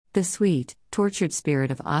The sweet, tortured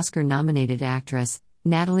spirit of Oscar-nominated actress,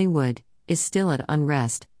 Natalie Wood, is still at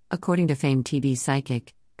unrest, according to famed TV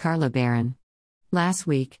psychic, Carla Baron. Last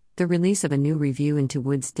week, the release of a new review into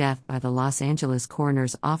Wood's death by the Los Angeles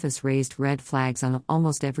coroner's office raised red flags on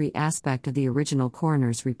almost every aspect of the original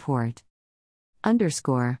coroner's report.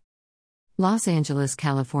 Los Angeles,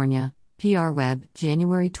 California, PR Web,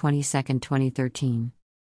 January 22, 2013.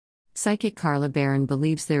 Psychic Carla Baron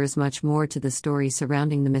believes there is much more to the story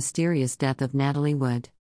surrounding the mysterious death of Natalie Wood.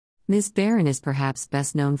 Ms. Baron is perhaps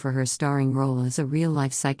best known for her starring role as a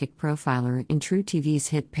real-life psychic profiler in True TV's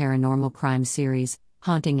hit paranormal crime series,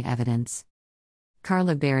 Haunting Evidence.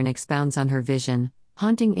 Carla Baron expounds on her vision.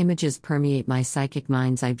 Haunting images permeate my psychic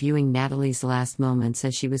mind's eye, viewing Natalie's last moments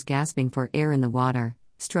as she was gasping for air in the water,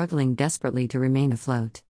 struggling desperately to remain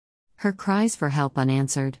afloat. Her cries for help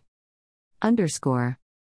unanswered.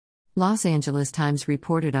 Los Angeles Times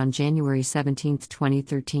reported on January 17,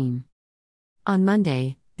 2013. On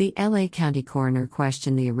Monday, the LA County coroner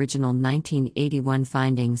questioned the original 1981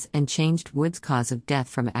 findings and changed Wood's cause of death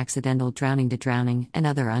from accidental drowning to drowning and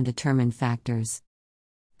other undetermined factors.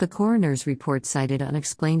 The coroner's report cited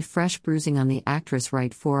unexplained fresh bruising on the actress'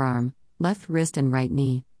 right forearm, left wrist and right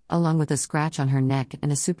knee, along with a scratch on her neck and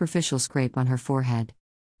a superficial scrape on her forehead.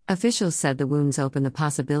 Officials said the wounds open the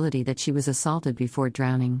possibility that she was assaulted before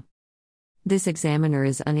drowning. This examiner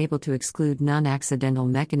is unable to exclude non-accidental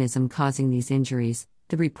mechanism causing these injuries,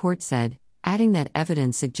 the report said, adding that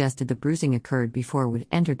evidence suggested the bruising occurred before Wood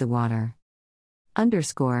entered the water.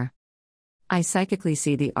 I psychically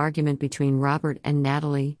see the argument between Robert and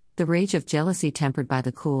Natalie, the rage of jealousy tempered by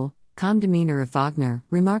the cool, calm demeanor of Wagner,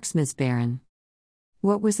 remarks Ms. Baron.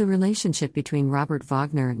 What was the relationship between Robert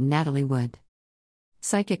Wagner and Natalie Wood?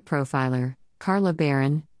 Psychic profiler, Carla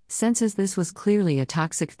Baron, senses this was clearly a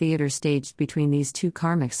toxic theater staged between these two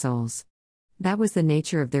karmic souls. That was the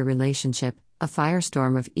nature of their relationship, a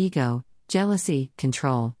firestorm of ego, jealousy,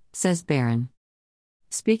 control, says Baron.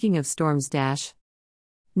 Speaking of storms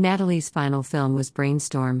Natalie's final film was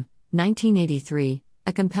Brainstorm, 1983,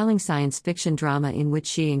 a compelling science fiction drama in which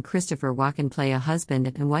she and Christopher Walken play a husband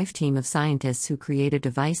and wife team of scientists who create a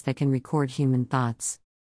device that can record human thoughts.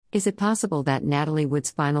 Is it possible that Natalie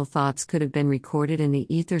Wood's final thoughts could have been recorded in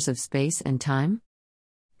the ethers of space and time?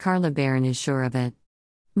 Carla Baron is sure of it.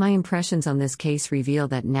 My impressions on this case reveal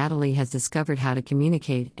that Natalie has discovered how to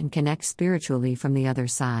communicate and connect spiritually from the other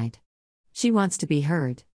side. She wants to be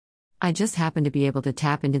heard. I just happen to be able to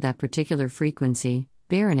tap into that particular frequency,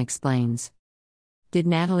 Baron explains. Did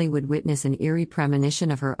Natalie Wood witness an eerie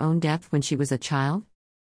premonition of her own death when she was a child?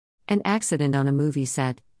 An accident on a movie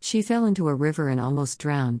set. She fell into a river and almost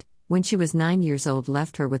drowned. When she was 9 years old,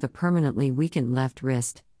 left her with a permanently weakened left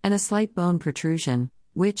wrist and a slight bone protrusion,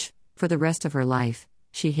 which, for the rest of her life,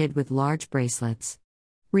 she hid with large bracelets.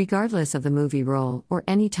 Regardless of the movie role or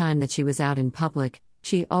any time that she was out in public,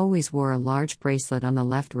 she always wore a large bracelet on the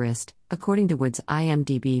left wrist, according to Wood's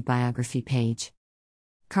IMDb biography page.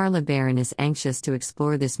 Carla Baron is anxious to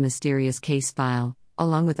explore this mysterious case file,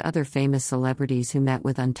 along with other famous celebrities who met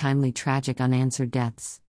with untimely, tragic, unanswered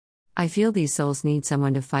deaths. I feel these souls need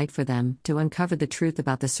someone to fight for them, to uncover the truth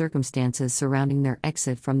about the circumstances surrounding their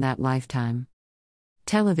exit from that lifetime.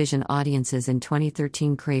 Television audiences in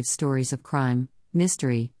 2013 crave stories of crime,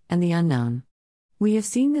 mystery, and the unknown. We have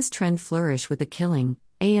seen this trend flourish with The Killing,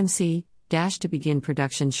 AMC, to begin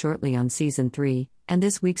production shortly on Season 3, and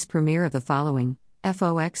this week's premiere of The Following,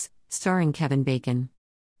 FOX, starring Kevin Bacon.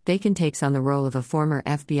 Bacon takes on the role of a former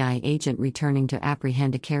FBI agent returning to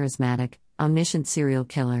apprehend a charismatic, omniscient serial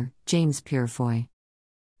killer, James Purefoy.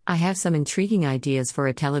 I have some intriguing ideas for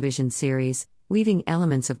a television series, weaving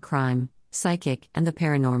elements of crime, psychic, and the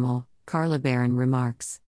paranormal, Carla Baron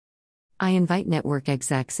remarks. I invite network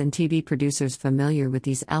execs and TV producers familiar with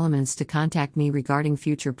these elements to contact me regarding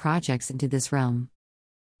future projects into this realm.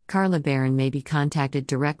 Carla Baron may be contacted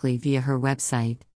directly via her website.